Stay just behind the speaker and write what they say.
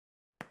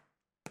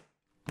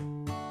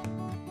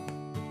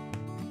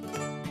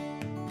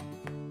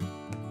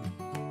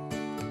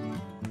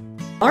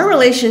Our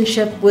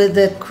relationship with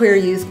the queer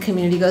youth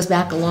community goes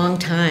back a long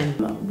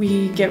time.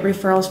 We get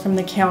referrals from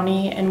the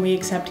county and we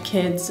accept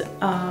kids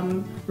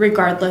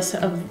regardless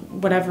of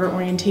whatever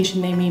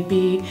orientation they may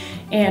be,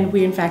 and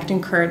we in fact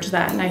encourage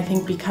that, and I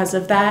think because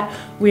of that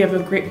we have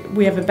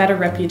a better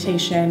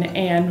reputation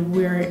and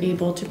we're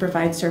able to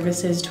provide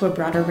services to a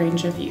broader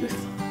range of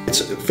youth.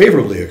 It's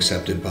favorably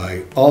accepted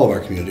by all of our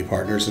community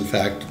partners. In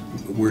fact,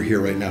 we're here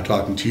right now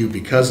talking to you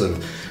because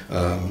of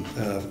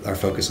our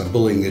focus on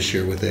bullying this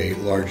year, with a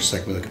large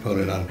segment of the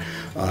component on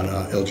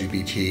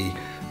LGBTQI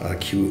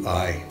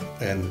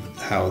and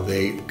how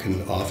they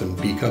can often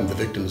become the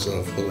victims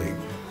of bullying.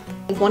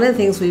 One of the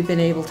things we've been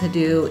able to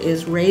do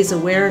is raise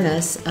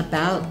awareness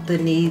about the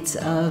needs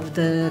of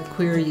the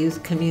queer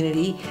youth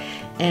community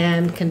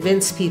and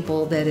convince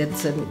people that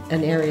it's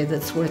an area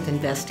that's worth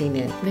investing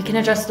in. We can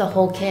address the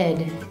whole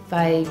kid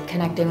by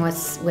connecting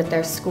with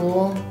their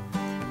school,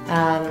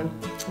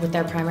 with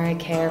their primary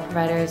care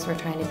providers. We're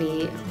trying to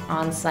be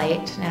on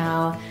site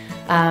now,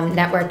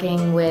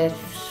 networking with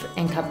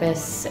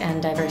Encompass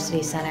and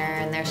Diversity Center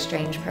and their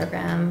Strange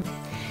program.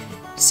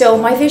 So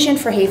my vision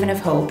for Haven of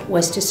Hope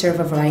was to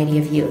serve a variety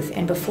of youth,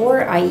 and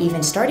before I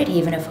even started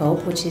Haven of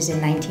Hope, which is in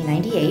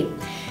 1998,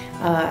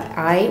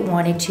 I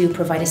wanted to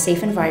provide a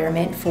safe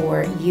environment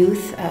for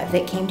youth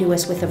that came to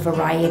us with a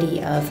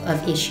variety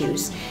of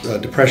issues.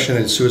 Depression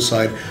and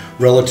suicide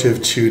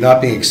relative to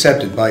not being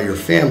accepted by your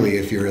family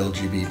if you're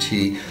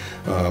LGBT,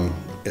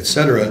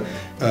 etc.,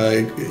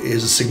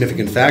 is a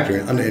significant factor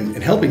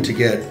in helping to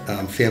get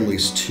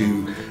families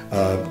to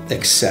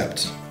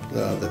accept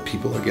that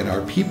people, again,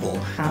 are people.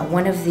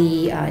 One of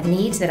the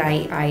needs that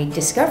I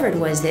discovered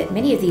was that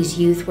many of these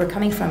youth were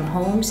coming from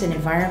homes and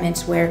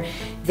environments where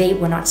they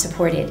were not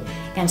supported.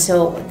 And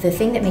so the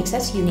thing that makes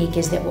us unique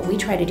is that what we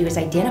try to do is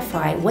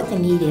identify what the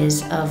need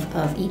is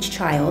of each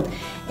child,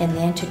 and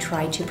then to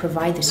try to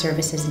provide the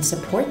services and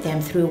support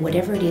them through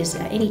whatever it is,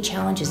 any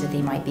challenges that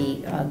they might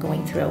be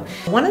going through.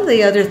 One of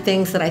the other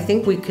things that I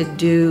think we could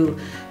do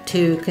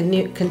to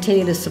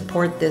continue to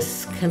support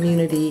this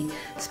community,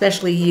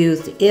 especially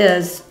youth,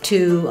 is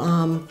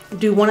to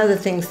do one of the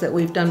things that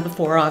we've done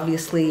before,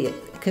 obviously,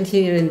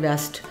 continue to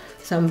invest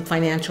some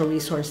financial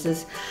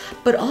resources.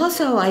 But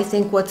also I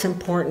think what's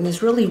important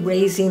is really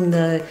raising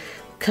the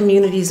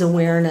community's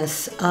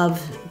awareness of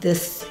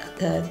this,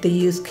 the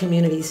youth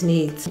community's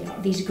needs.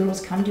 These girls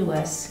come to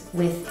us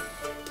with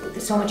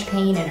so much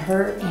pain and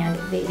hurt, and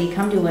they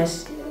come to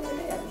us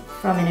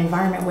from an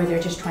environment where they're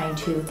just trying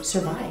to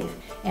survive.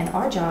 And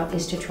our job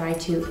is to try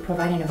to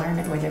provide an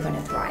environment where they're going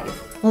to thrive.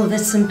 Well,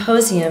 this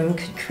symposium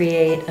could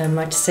create a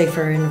much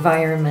safer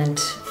environment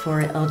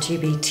for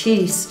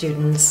LGBT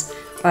students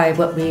by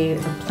what we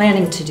are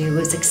planning to do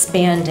is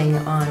expanding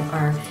on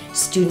our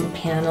student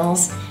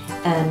panels,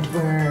 and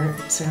we're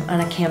sort of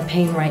on a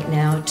campaign right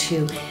now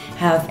to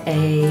have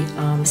a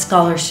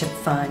scholarship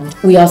fund.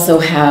 We also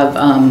have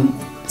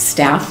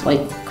staff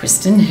like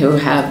Kristen who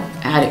have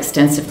had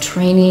extensive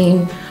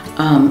training,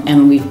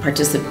 and we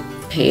participate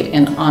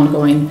in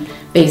ongoing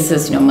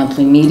basis,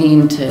 monthly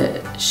meeting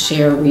to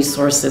share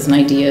resources and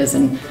ideas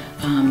and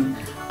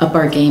up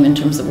our game in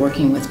terms of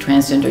working with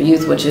transgender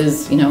youth, which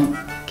is,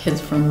 kids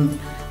from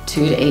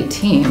 2 to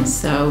 18.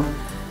 So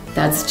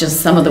that's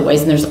just some of the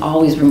ways, and there's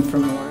always room for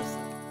more.